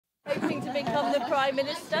to become the Prime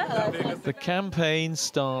Minister. The campaign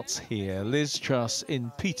starts here. Liz Truss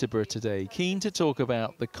in Peterborough today, keen to talk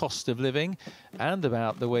about the cost of living and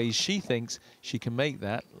about the ways she thinks she can make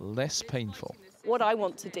that less painful. What I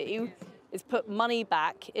want to do is put money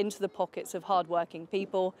back into the pockets of hard-working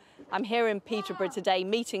people. I'm here in Peterborough today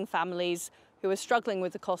meeting families who are struggling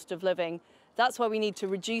with the cost of living. That's why we need to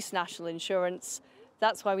reduce national insurance.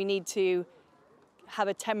 That's why we need to have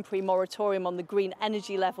a temporary moratorium on the green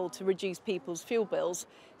energy level to reduce people's fuel bills,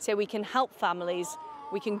 so we can help families,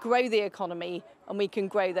 we can grow the economy, and we can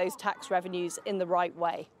grow those tax revenues in the right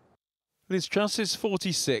way. Liz Truss is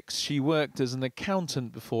 46. She worked as an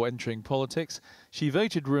accountant before entering politics. She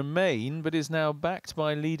voted Remain, but is now backed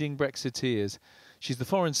by leading Brexiteers. She's the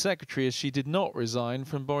Foreign Secretary, as she did not resign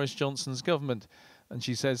from Boris Johnson's government. And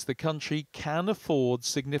she says the country can afford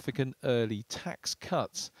significant early tax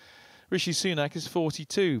cuts. Rishi Sunak is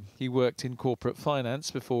 42. He worked in corporate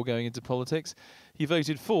finance before going into politics. He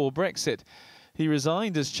voted for Brexit. He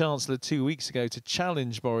resigned as Chancellor 2 weeks ago to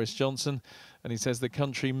challenge Boris Johnson, and he says the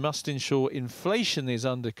country must ensure inflation is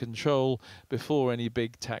under control before any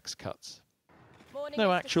big tax cuts.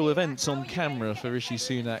 No actual events on camera for Rishi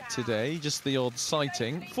Sunak today, just the odd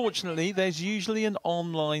sighting. Fortunately, there's usually an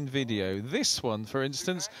online video. This one, for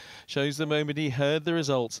instance, shows the moment he heard the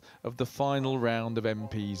results of the final round of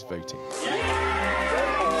MPs voting.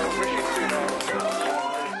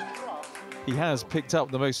 He has picked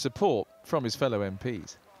up the most support from his fellow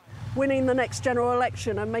MPs. Winning the next general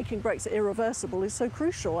election and making Brexit irreversible is so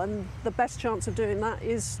crucial, and the best chance of doing that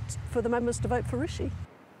is for the members to vote for Rishi.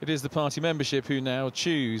 It is the party membership who now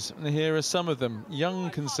choose, and here are some of them, young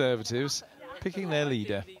Conservatives, picking their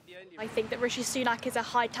leader. I think that Rishi Sunak is a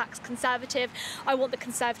high-tax Conservative. I want the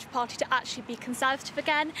Conservative Party to actually be Conservative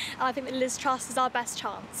again, and I think that Liz Truss is our best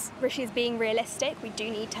chance. Rishi is being realistic. We do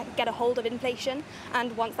need to get a hold of inflation,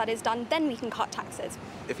 and once that is done, then we can cut taxes.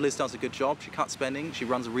 If Liz does a good job, she cuts spending, she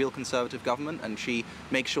runs a real Conservative government, and she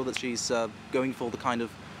makes sure that she's going for the kind of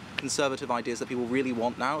Conservative ideas that people really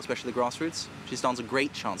want now, especially the grassroots. She stands a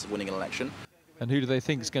great chance of winning an election. And who do they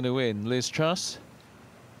think is going to win, Liz Truss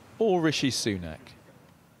or Rishi Sunak?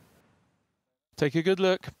 Take a good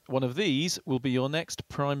look. One of these will be your next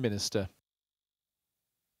Prime Minister.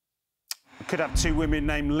 We could have two women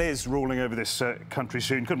named Liz ruling over this country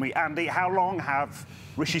soon, couldn't we? Andy, how long have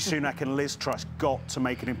Rishi Sunak and Liz Truss got to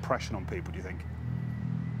make an impression on people, do you think?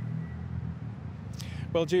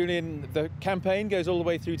 Well, Julian, the campaign goes all the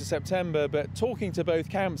way through to September, but talking to both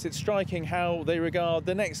camps, it's striking how they regard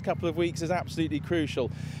the next couple of weeks as absolutely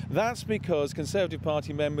crucial. That's because Conservative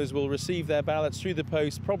Party members will receive their ballots through the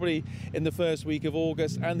post probably in the first week of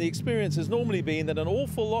August, and the experience has normally been that an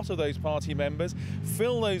awful lot of those party members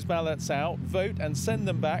fill those ballots out, vote and send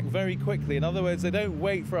them back very quickly. In other words, they don't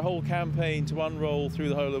wait for a whole campaign to unroll through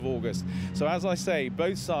the whole of August. So as I say,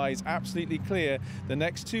 both sides absolutely clear the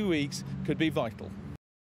next 2 weeks could be vital.